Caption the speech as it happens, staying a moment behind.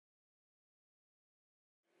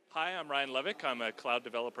Hi, I'm Ryan Levick. I'm a cloud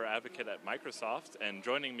developer advocate at Microsoft, and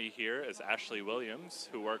joining me here is Ashely Williams,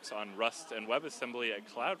 who works on Rust and WebAssembly at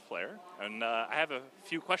Cloudflare. And I have a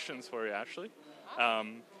few questions for you, Ashely.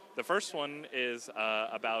 The first one is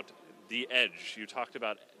about the edge. You talked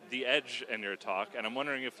about the edge in your talk, and I'm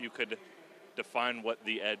wondering if you could define what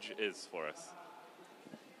the edge is for us.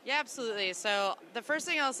 Yeah, absolutely. So the first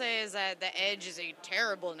thing I'll say is that the edge is a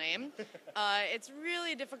terrible name. It's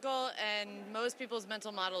really difficult, and most people's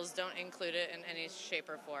mental models don't include it in any shape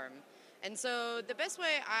or form. And so the best way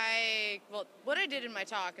what I did in my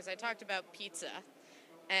talk is I talked about pizza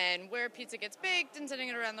and where pizza gets baked and sending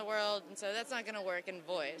it around the world, and so that's not going to work in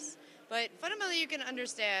voice. But fundamentally, you can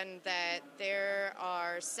understand that there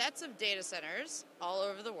are sets of data centers all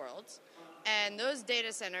over the world, and those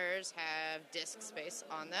data centers have disk space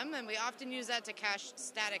on them, and we often use that to cache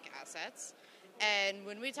static assets. And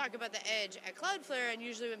when we talk about the edge at Cloudflare, and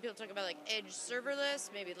usually when people talk about like edge serverless,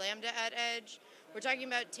 maybe Lambda at edge, we're talking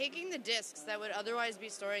about taking the disks that would otherwise be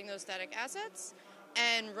storing those static assets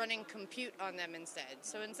and running compute on them instead.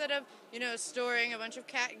 So instead of, storing a bunch of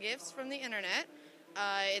cat GIFs from the internet,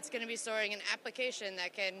 it's going to be storing an application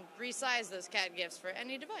that can resize those cat GIFs for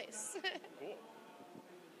any device. Cool.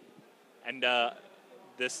 And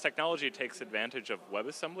this technology takes advantage of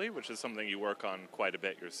WebAssembly, which is something you work on quite a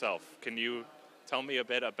bit yourself. Can you tell me a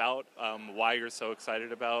bit about why you're so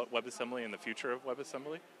excited about WebAssembly and the future of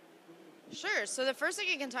WebAssembly? Sure. So the first thing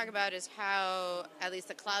I can talk about is how at least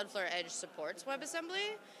the Cloudflare Edge supports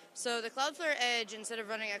WebAssembly. So the Cloudflare Edge, instead of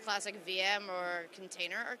running a classic VM or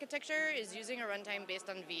container architecture, is using a runtime based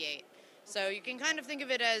on V8. So you can kind of think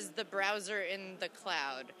of it as the browser in the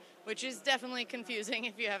cloud, which is definitely confusing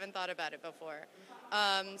if you haven't thought about it before.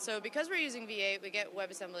 So because we're using V8, we get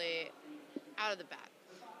WebAssembly out of the bat.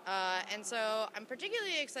 And so I'm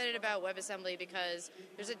particularly excited about WebAssembly because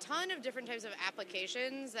there's a ton of different types of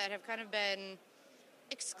applications that have kind of been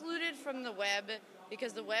excluded from the web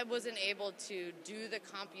because the web wasn't able to do the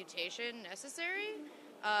computation necessary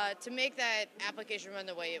to make that application run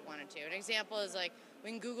the way it wanted to. An example is like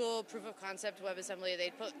when Google proof of concept WebAssembly,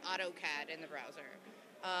 they put AutoCAD in the browser.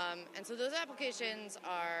 And so those applications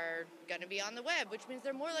are going to be on the web, which means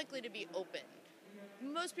they're more likely to be open.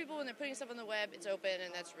 Most people, when they're putting stuff on the web, it's open,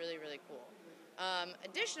 and that's really, really cool.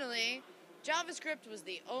 Additionally, JavaScript was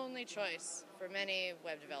the only choice for many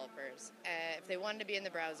web developers if they wanted to be in the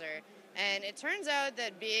browser. And it turns out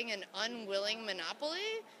that being an unwilling monopoly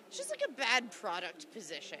is just like a bad product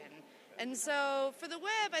position. And so for the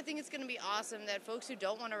web, I think it's going to be awesome that folks who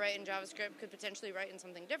don't want to write in JavaScript could potentially write in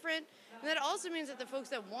something different. And that also means that the folks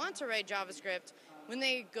that want to write JavaScript, when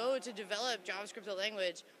they go to develop JavaScript, the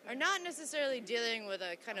language, are not necessarily dealing with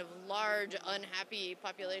a kind of large, unhappy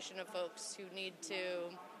population of folks who need to,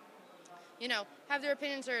 have their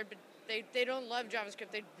opinions heard, but they don't love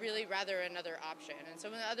JavaScript. They'd really rather another option. And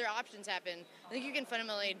so when the other options happen, I think you can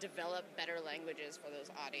fundamentally develop better languages for those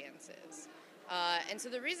audiences. And so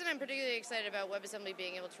the reason I'm particularly excited about WebAssembly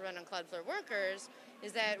being able to run on Cloudflare Workers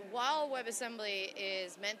is that while WebAssembly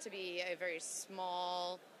is meant to be a very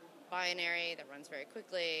small binary that runs very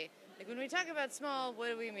quickly, like when we talk about small, what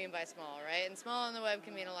do we mean by small, right? And small on the web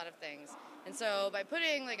can mean a lot of things. And so by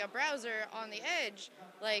putting like a browser on the edge,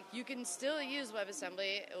 like you can still use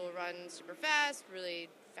WebAssembly. It will run super fast, really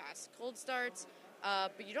fast cold starts.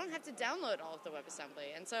 But you don't have to download all of the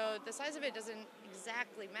WebAssembly. And so the size of it doesn't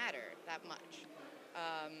exactly matter that much.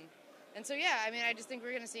 And so, I just think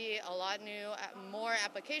we're going to see a lot more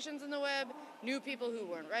applications in the web, new people who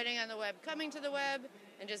weren't writing on the web coming to the web,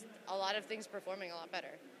 and just a lot of things performing a lot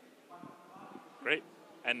better. Great.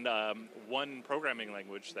 And one programming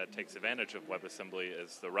language that takes advantage of WebAssembly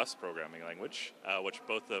is the Rust programming language, which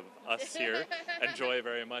both of us here enjoy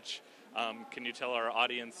very much. Can you tell our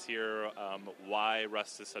audience here why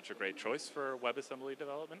Rust is such a great choice for WebAssembly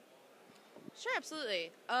development? Sure,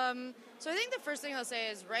 absolutely. So I think the first thing I'll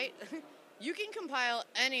say is, you can compile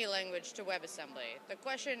any language to WebAssembly. The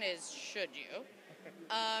question is, should you?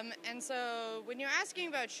 And so when you're asking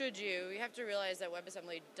about should you have to realize that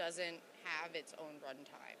WebAssembly doesn't have its own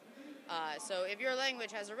runtime. So if your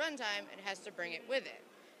language has a runtime, it has to bring it with it.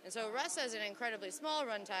 And so Rust has an incredibly small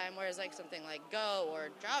runtime, whereas like something like Go or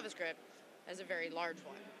JavaScript has a very large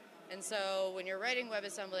one. And so when you're writing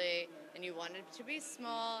WebAssembly and you want it to be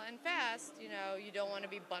small and fast, you don't want to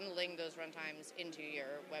be bundling those runtimes into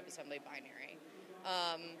your WebAssembly binary.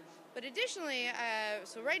 But additionally,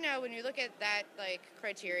 so right now when you look at that like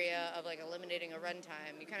criteria of like eliminating a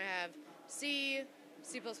runtime, you kind of have C,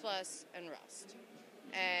 C++, and Rust.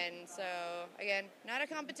 And so, again, not a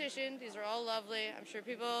competition. These are all lovely. I'm sure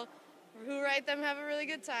people who write them have a really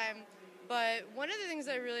good time. But one of the things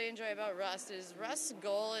I really enjoy about Rust is Rust's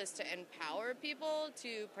goal is to empower people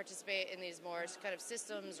to participate in these more kind of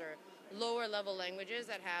systems or lower level languages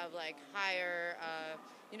that have like higher,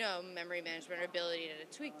 memory management or ability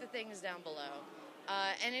to tweak the things down below.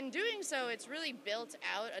 And in doing so, it's really built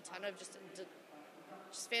out a ton of just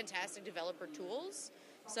fantastic developer tools.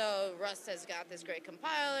 So Rust has got this great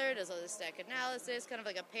compiler, does all this stack analysis, kind of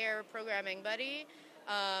like a pair programming buddy.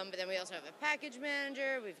 But then we also have a package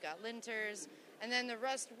manager, we've got linters, and then the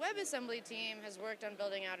Rust WebAssembly team has worked on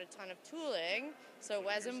building out a ton of tooling. So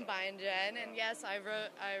WASM BindGen, and yes, I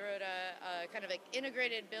wrote a kind of like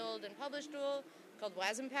integrated build and publish tool called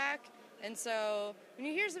WASM Pack. And so when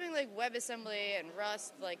you hear something like WebAssembly and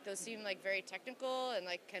Rust, like those seem like very technical and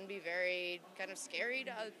like can be very kind of scary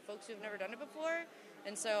to folks who've never done it before.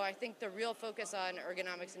 And so I think the real focus on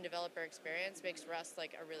ergonomics and developer experience makes Rust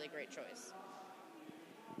like a really great choice.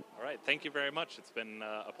 All right, thank you very much. It's been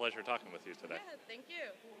a pleasure talking with you today. Yeah, thank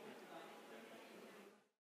you.